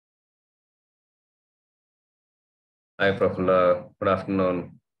Hi, Prafula. Good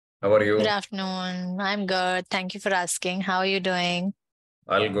afternoon. How are Good you? afternoon. I'm good. Thank you for asking. How are you doing?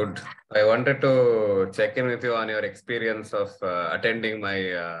 All good. I wanted to check in with you on your experience of attending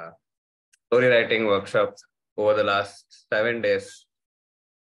my story writing workshop over the last 7 days.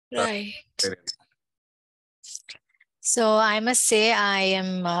 Right. So I must say I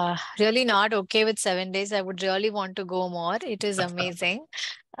am really not okay with 7 days. I would really want to go more. It is amazing.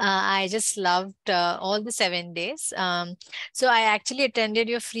 I just loved all the 7 days. So I actually attended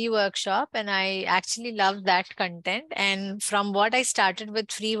your free workshop and I actually loved that content. And from what I started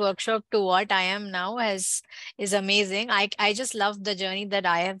with free workshop to what I am now is amazing. I just love the journey that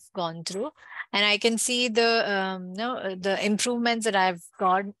I have gone through. And I can see the improvements that I've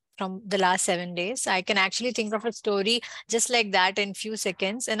got from the last 7 days. I can actually think of a story just like that in few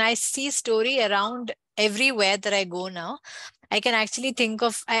seconds. And I see story around everywhere that I go now. I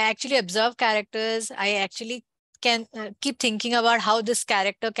actually observe characters. I actually can keep thinking about how this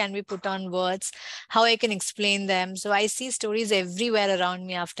character can be put on words, how I can explain them. So I see stories everywhere around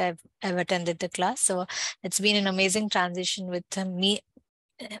me after I've attended the class. So it's been an amazing transition with me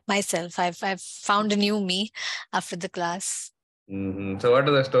myself. I've found a new me after the class. So, what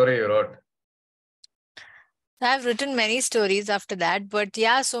is the story you wrote? I've written many stories after that, but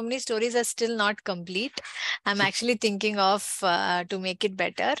yeah, so many stories are still not complete. I'm actually thinking of to make it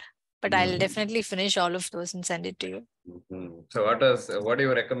better, but I'll Mhm. definitely finish all of those and send it to you. So, what do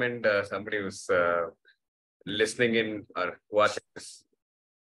you recommend somebody who's listening in or watching this?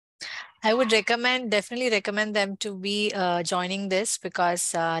 I would definitely recommend them to be joining this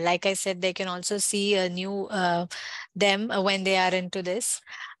because, like I said, they can also see a new them when they are into this.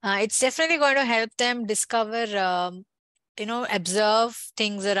 It's definitely going to help them discover observe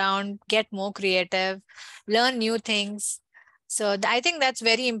things around, get more creative, learn new things. So I think that's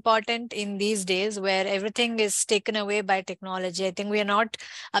very important in these days where everything is taken away by technology. I think we are not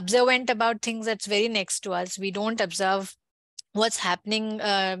observant about things that's very next to us. We don't observe what's happening,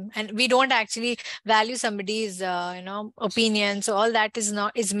 and we don't actually value somebody's opinion. So all that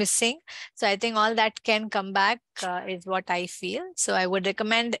is missing. So I think all that can come back, is what I feel. So I would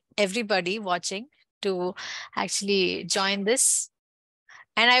recommend everybody watching to actually join this.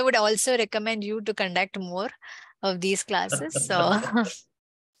 And I would also recommend you to conduct more of these classes. So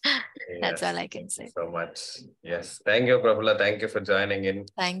that's all Yes, I can thank you say. so much. Yes, thank you, Prafula. Thank you for joining in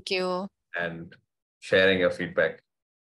Thank you. and sharing your feedback.